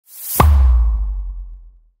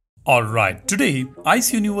Alright, today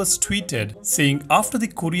Ice Universe tweeted saying after the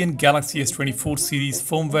Korean Galaxy S24 series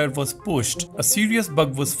firmware was pushed, a serious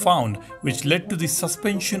bug was found which led to the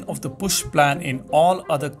suspension of the push plan in all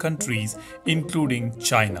other countries including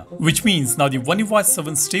China. Which means now the One UI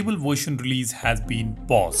 7 stable version release has been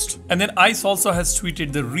paused. And then Ice also has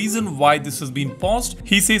tweeted the reason why this has been paused.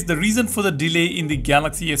 He says the reason for the delay in the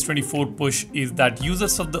Galaxy S24 push is that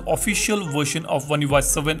users of the official version of One UI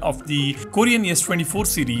 7 of the Korean S24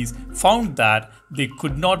 series found that they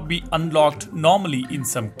could not be unlocked normally in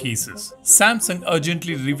some cases. Samsung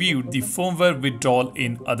urgently reviewed the firmware withdrawal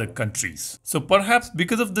in other countries. So perhaps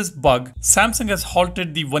because of this bug, Samsung has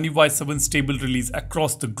halted the One UI 7 stable release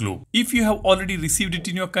across the globe. If you have already received it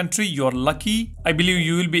in your country, you're lucky. I believe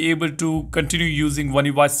you will be able to continue using One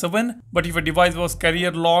UI 7. But if a device was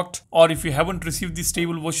carrier locked or if you haven't received the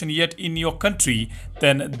stable version yet in your country,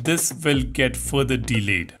 then this will get further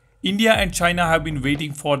delayed. India and China have been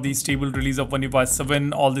waiting for the stable release of One UI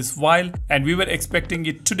 7 all this while, and we were expecting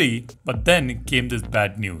it today, but then came this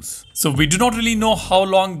bad news. So we do not really know how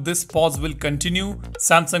long this pause will continue.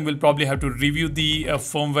 Samsung will probably have to review the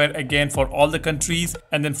firmware again for all the countries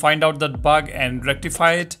and then find out that bug and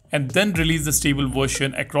rectify it and then release the stable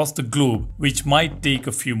version across the globe, which might take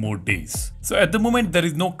a few more days. So at the moment there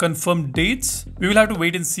is no confirmed dates. We will have to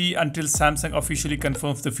wait and see until Samsung officially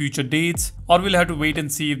confirms the future dates, or we'll have to wait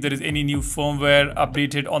and see if there is any new firmware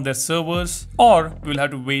updated on their servers, or we'll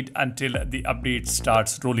have to wait until the update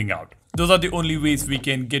starts rolling out. Those are the only ways we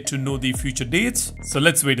can get to know the future dates, so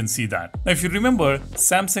let's wait and see that. Now if you remember,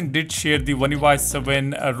 Samsung did share the One UI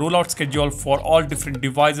 7 rollout schedule for all different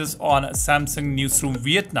devices on Samsung Newsroom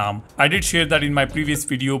Vietnam. I did share that in my previous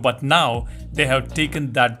video, but now they have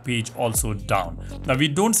taken that page also down. Now we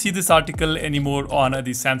don't see this article anymore on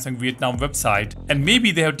the Samsung Vietnam website, and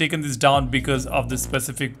maybe they have taken this down because of the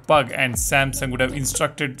specific bug and Samsung would have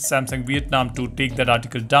instructed Samsung Vietnam to take that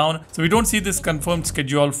article down. So we don't see this confirmed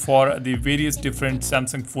schedule for the various different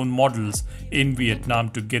Samsung phone models in Vietnam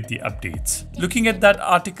to get the updates. Looking at that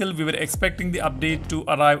article, we were expecting the update to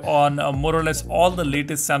arrive on more or less all the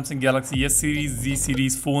latest Samsung Galaxy S series, Z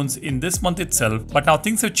series phones in this month itself, but now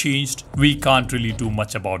things have changed. We can't really do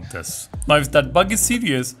much about this. Now if that bug is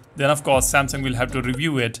serious, then of course Samsung will have to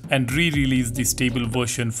review it and re-release the stable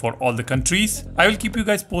version for all the countries. I will keep you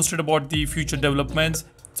guys posted about the future developments,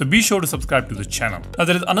 so be sure to subscribe to the channel. Now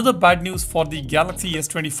there is another bad news for the Galaxy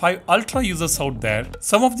S25 Ultra users out there.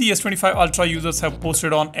 Some of the S25 Ultra users have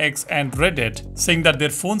posted on X and Reddit saying that their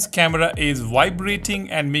phone's camera is vibrating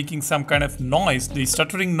and making some kind of noise, the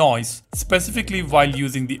stuttering noise, specifically while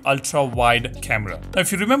using the ultra wide camera. Now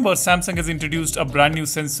if you remember, Samsung has introduced a brand new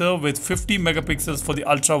sensor with 50 megapixels for the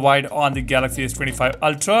ultra wide on the Galaxy S25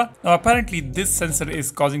 Ultra. Now apparently this sensor is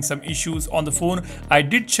causing some issues on the phone. I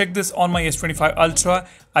did check this on my S25 Ultra.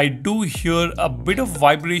 I do hear a bit of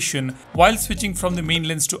vibration while switching from the main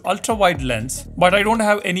lens to ultra wide lens, but I don't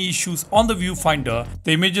have any issues on the viewfinder.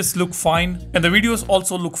 The images look fine and the videos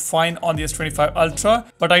also look fine on the S25 Ultra,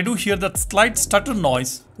 but I do hear that slight stutter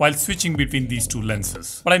noise while switching between these two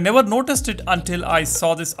lenses. But I never noticed it until I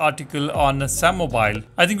saw this article on Sam Mobile.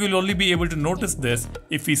 I think we'll only be able to notice this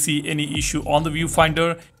if we see any issue on the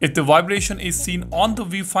viewfinder. If the vibration is seen on the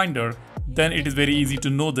viewfinder, then it is very easy to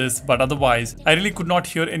know this, but otherwise I really could not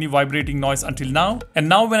hear any vibrating noise until now. And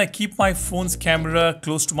now when I keep my phone's camera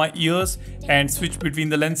close to my ears and switch between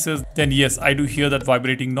the lenses, then yes, I do hear that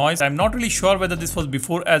vibrating noise. I'm not really sure whether this was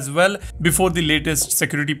before as well, before the latest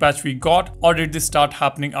security patch we got, or did this start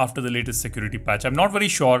happening after the latest security patch. I'm not very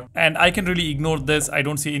sure, and I can really ignore this. I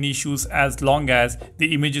don't see any issues as long as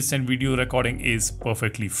the images and video recording is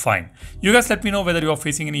perfectly fine. You guys let me know whether you are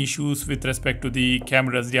facing any issues with respect to the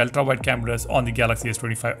cameras, the ultra wide cameras on the Galaxy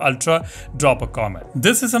S25 Ultra. Drop a comment.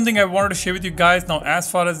 This is something I wanted to share with you guys. Now as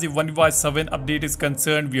far as the One UI 7 update is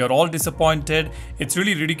concerned, we are all disappointed. It's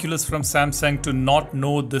really ridiculous from Samsung to not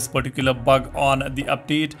know this particular bug on the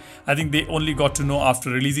update. I think they only got to know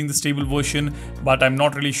after releasing the stable version, but I'm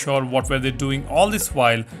not really sure what were they doing all this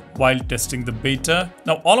while testing the beta.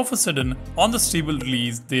 Now all of a sudden on the stable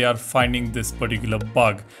release they are finding this particular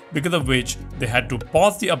bug, because of which they had to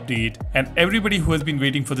pause the update, and everybody who has been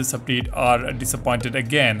waiting for this update are disappointed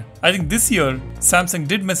again. I think this year Samsung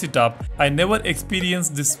did mess it up. I never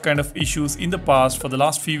experienced this kind of issues in the past. For the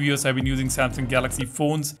last few years I've been using Samsung Galaxy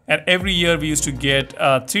phones, and every year we used to get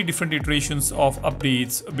 3 different iterations of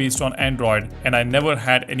updates based on Android, and I never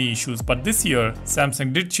had any issues. But this year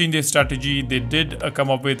Samsung did change their strategy. They did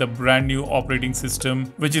come up with with a brand new operating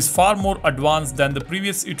system which is far more advanced than the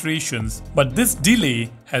previous iterations, but this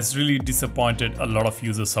delay has really disappointed a lot of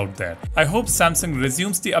users out there. I hope Samsung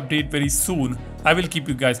resumes the update very soon. I will keep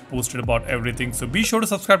you guys posted about everything, so be sure to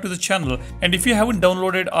subscribe to the channel. And if you haven't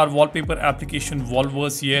downloaded our wallpaper application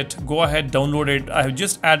Wallverse yet, go ahead, download it. I have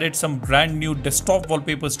just added some brand new desktop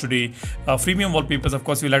wallpapers today, freemium wallpapers. Of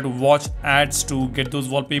course, you'll have to watch ads to get those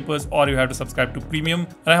wallpapers, or you have to subscribe to premium.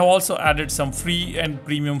 And I have also added some free and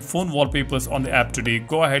premium phone wallpapers on the app today.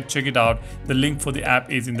 Go ahead, check it out. The link for the app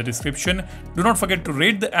is in the description. Do not forget to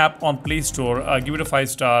rate the app on Play Store. Give it a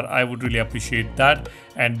 5-star. I would really appreciate that,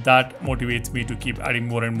 and that motivates me to keep adding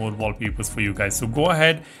more and more wallpapers for you guys. So go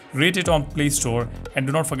ahead, rate it on Play Store, and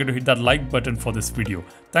do not forget to hit that like button for this video.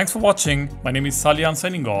 Thanks for watching. My name is Salian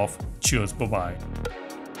signing off. Cheers. Bye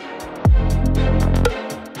bye.